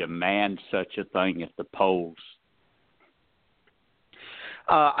would demand such a thing at the polls?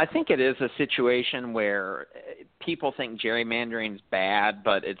 I think it is a situation where people think gerrymandering is bad,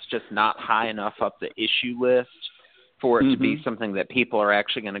 but it's just not high enough up the issue list for it to be something that people are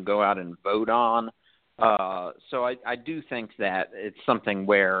actually going to go out and vote on. So I do think that it's something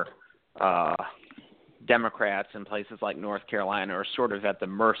where Democrats in places like North Carolina are sort of at the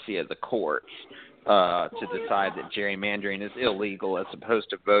mercy of the courts to decide that gerrymandering is illegal as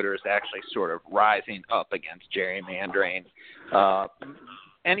opposed to voters actually sort of rising up against gerrymandering.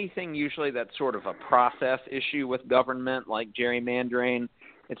 Anything usually that's sort of a process issue with government like gerrymandering,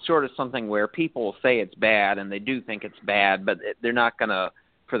 it's sort of something where people will say it's bad and they do think it's bad, but they're not going to,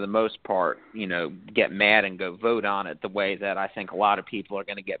 for the most part, get mad and go vote on it the way that I think a lot of people are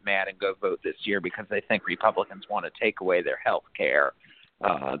going to get mad and go vote this year because they think Republicans want to take away their health care.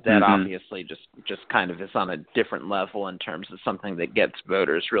 That obviously just kind of is on a different level in terms of something that gets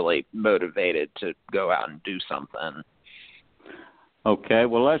voters really motivated to go out and do something. Okay,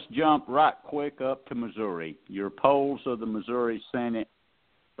 well, let's jump right quick up to Missouri. Your polls of the Missouri Senate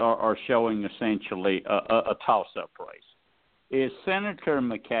are showing essentially a toss-up race. Is Senator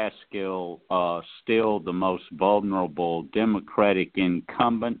McCaskill still the most vulnerable Democratic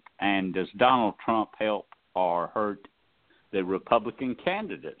incumbent, and does Donald Trump help or hurt the Republican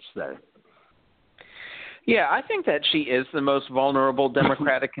candidates there? Yeah, I think that she is the most vulnerable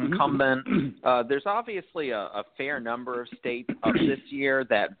Democratic incumbent. There's obviously a fair number of states up this year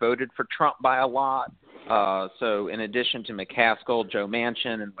that voted for Trump by a lot. So in addition to McCaskill, Joe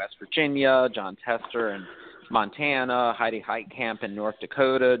Manchin in West Virginia, John Tester in Montana, Heidi Heitkamp in North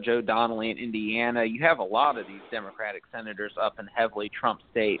Dakota, Joe Donnelly in Indiana, you have a lot of these Democratic senators up in heavily Trump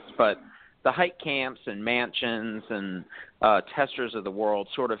states. But Heitkamps and Manchins and Testers of the world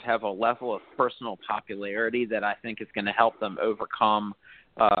sort of have a level of personal popularity that I think is going to help them overcome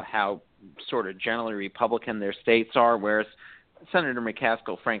how sort of generally Republican their states are, whereas Senator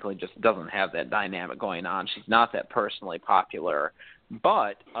McCaskill, frankly, just doesn't have that dynamic going on. She's not that personally popular.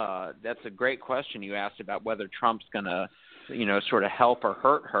 But that's a great question you asked about whether Trump's going to, sort of help or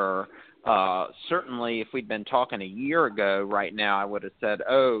hurt her. Certainly, if we'd been talking a year ago right now, I would have said,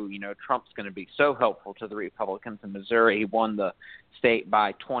 Trump's going to be so helpful to the Republicans in Missouri. He won the state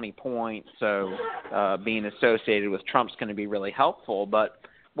by 20 points, so being associated with Trump's going to be really helpful. But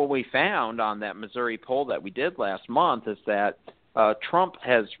what we found on that Missouri poll that we did last month is that Trump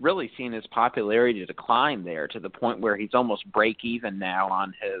has really seen his popularity decline there to the point where he's almost break even now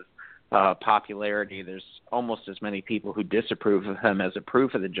on his popularity. There's almost as many people who disapprove of him as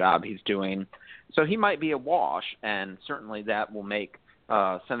approve of the job he's doing. So he might be a wash, and certainly that will make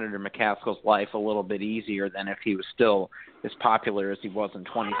Senator McCaskill's life a little bit easier than if he was still as popular as he was in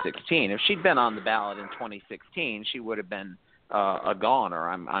 2016. If she'd been on the ballot in 2016, she would have been a goner,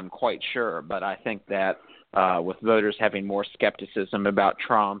 I'm quite sure. But I think that with voters having more skepticism about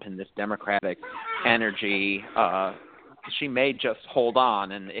Trump and this Democratic energy, she may just hold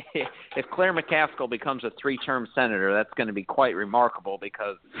on. And if Claire McCaskill becomes a 3-term senator, that's going to be quite remarkable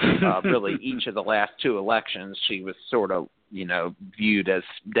because really each of the last 2 elections she was sort of, viewed as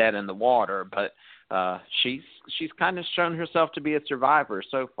dead in the water. But she's kind of shown herself to be a survivor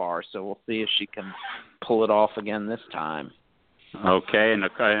so far. So we'll see if she can pull it off again this time. Okay, and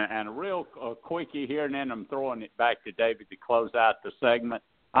a real quickie here, and then I'm throwing it back to David to close out the segment.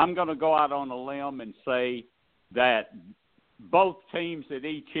 I'm going to go out on a limb and say that both teams at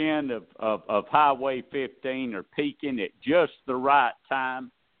each end of Highway 15 are peaking at just the right time,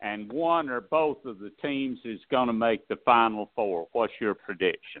 and one or both of the teams is going to make the Final Four. What's your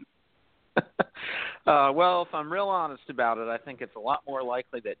prediction? Well, if I'm real honest about it, I think it's a lot more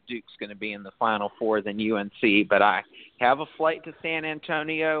likely that Duke's going to be in the Final Four than UNC, but I have a flight to San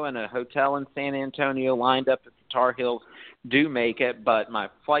Antonio and a hotel in San Antonio lined up if the Tar Heels do make it, but my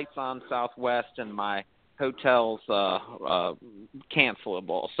flight's on Southwest and my hotel's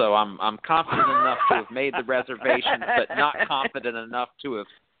cancelable. So I'm confident enough to have made the reservations, but not confident enough to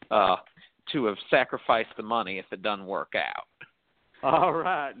have sacrificed the money if it doesn't work out. All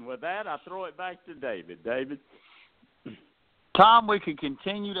right, and with that, I throw it back to David. David? Tom, we could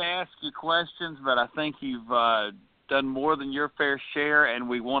continue to ask you questions, but I think you've done more than your fair share, and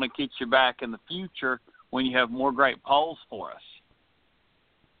we want to get you back in the future when you have more great polls for us.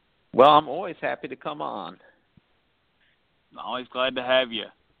 Well, I'm always happy to come on. Always glad to have you.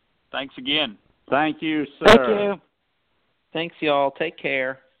 Thanks again. Thank you, sir. Thank you. Thanks, y'all. Take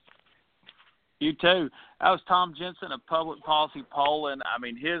care. You too. That was Tom Jensen of Public Policy Polling. I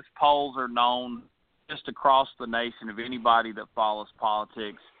mean, his polls are known just across the nation of anybody that follows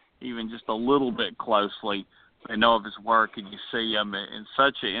politics, even just a little bit closely. They know of his work, and you see him in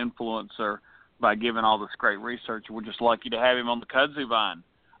such an influencer by giving all this great research. We're just lucky to have him on the Kudzu Vine.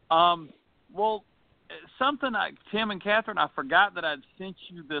 Well, something Tim and Catherine, I forgot that I'd sent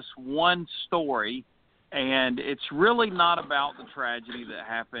you this one story, and it's really not about the tragedy that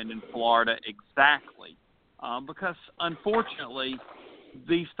happened in Florida exactly, because unfortunately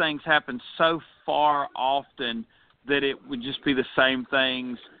these things happen so far often that it would just be the same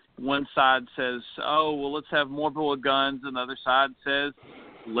things. One side says, oh, well, let's have more people with guns, and the other side says,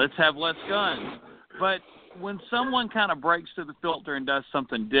 let's have less guns. But when someone kind of breaks through the filter and does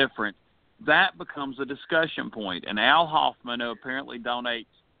something different, that becomes a discussion point. And Al Hoffman, who apparently donates,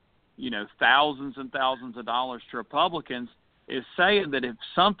 thousands and thousands of dollars to Republicans, is saying that if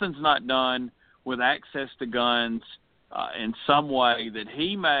something's not done with access to guns in some way, that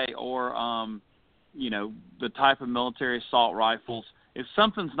he may, or, the type of military assault rifles, if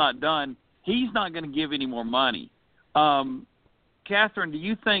something's not done, he's not going to give any more money. Catherine, do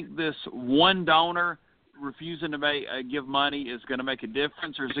you think this one donor refusing to give money is going to make a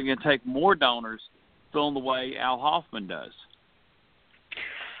difference, or is it going to take more donors feeling the way Al Hoffman does?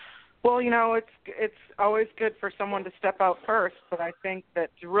 Well, it's always good for someone to step out first, but I think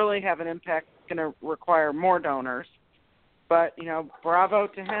that to really have an impact, it's going to require more donors. But, bravo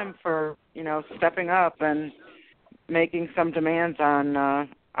to him for, stepping up and making some demands on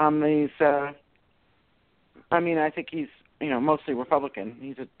these. I think he's, mostly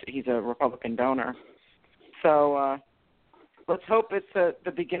Republican. He's a Republican donor. So let's hope it's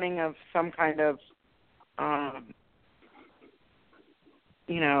the beginning of some kind of,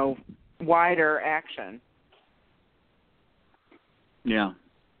 wider action. Yeah,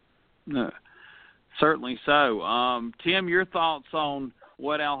 certainly so. Tim, your thoughts on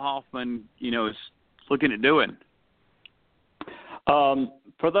what Al Hoffman, is looking at doing?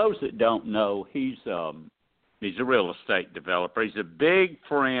 For those that don't know, he's a real estate developer. He's a big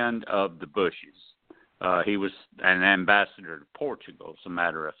friend of the Bushes. He was an ambassador to Portugal, as a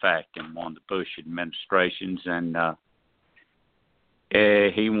matter of fact, in one of the Bush administrations, and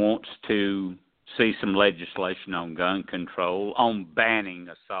he wants to see some legislation on gun control, on banning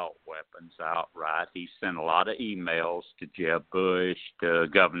assault weapons outright. He sent a lot of emails to Jeb Bush, to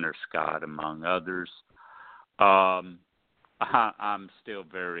Governor Scott, among others. I'm still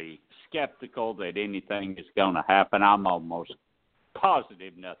very skeptical that anything is going to happen. I'm almost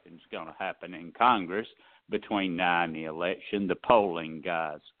positive nothing's going to happen in Congress between now and the election. The polling,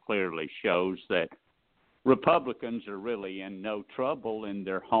 guys, clearly shows that Republicans are really in no trouble in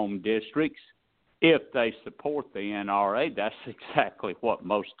their home districts. If they support the NRA, that's exactly what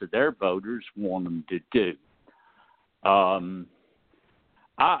most of their voters want them to do.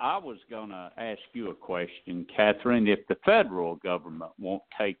 I was going to ask you a question, Catherine. If the federal government won't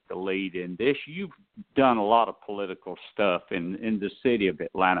take the lead in this, you've done a lot of political stuff in the city of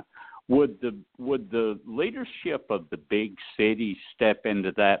Atlanta. Would the leadership of the big cities step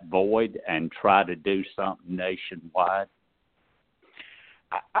into that void and try to do something nationwide?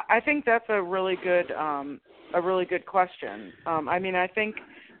 I think that's a really good question. I think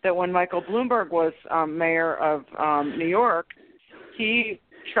that when Michael Bloomberg was mayor of New York, he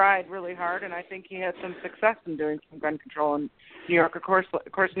tried really hard, and I think he had some success in doing some gun control in New York. Of course,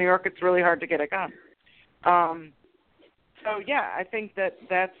 New York, it's really hard to get a gun. So yeah, I think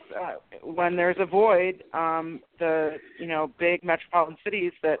that's when there's a void, the big metropolitan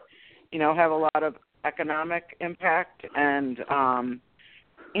cities that have a lot of economic impact and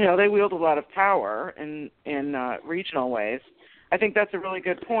they wield a lot of power in regional ways. I think that's a really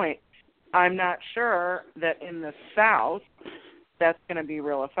good point. I'm not sure that in the South that's going to be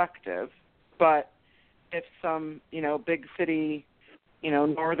real effective, but if some big city,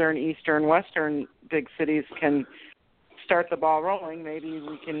 northern, eastern, western big cities can start the ball rolling, maybe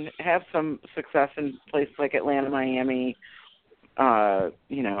we can have some success in places like Atlanta, Miami,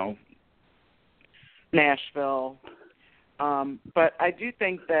 Nashville. But I do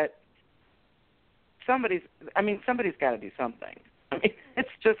think that somebody's got to do something. It's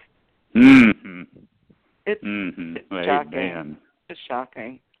just, it's shocking. It's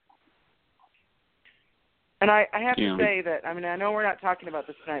shocking. And I have to say that, I know we're not talking about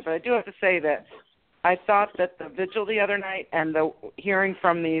this tonight, but I do have to say that I thought that the vigil the other night and the hearing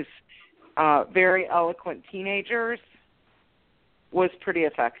from these very eloquent teenagers was pretty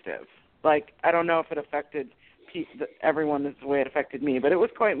effective. Like, I don't know if it affected everyone the way it affected me, but it was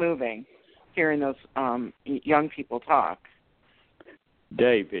quite moving hearing those young people talk.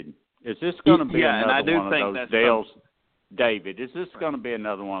 David, is this going to be another one of those deals? David, is this going to be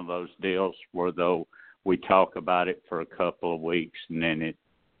another one of those deals where though we talk about it for a couple of weeks and then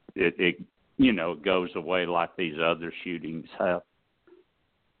it goes away like these other shootings have?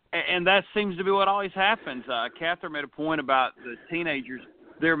 And that seems to be what always happens. Catherine made a point about the teenagers.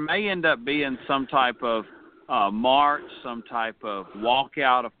 There may end up being some type of march, some type of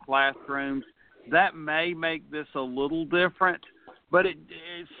walkout of classrooms. That may make this a little different. But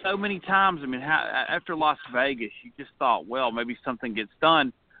it's so many times, after Las Vegas, you just thought, well, maybe something gets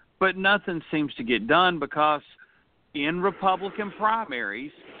done. But nothing seems to get done because in Republican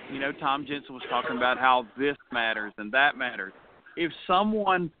primaries, Tom Jensen was talking about how this matters and that matters. If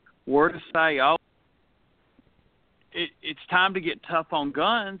someone were to say, it's time to get tough on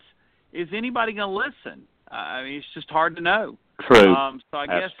guns, is anybody going to listen? It's just hard to know. True. So I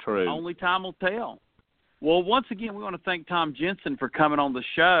guess only time will tell. Well, once again, we want to thank Tom Jensen for coming on the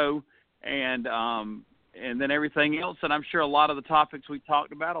show and then everything else. And I'm sure a lot of the topics we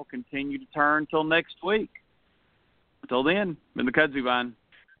talked about will continue to turn until next week. Until then, been the Kudzu Vine.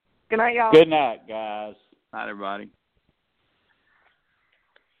 Good night, y'all. Good night, guys. Night, everybody.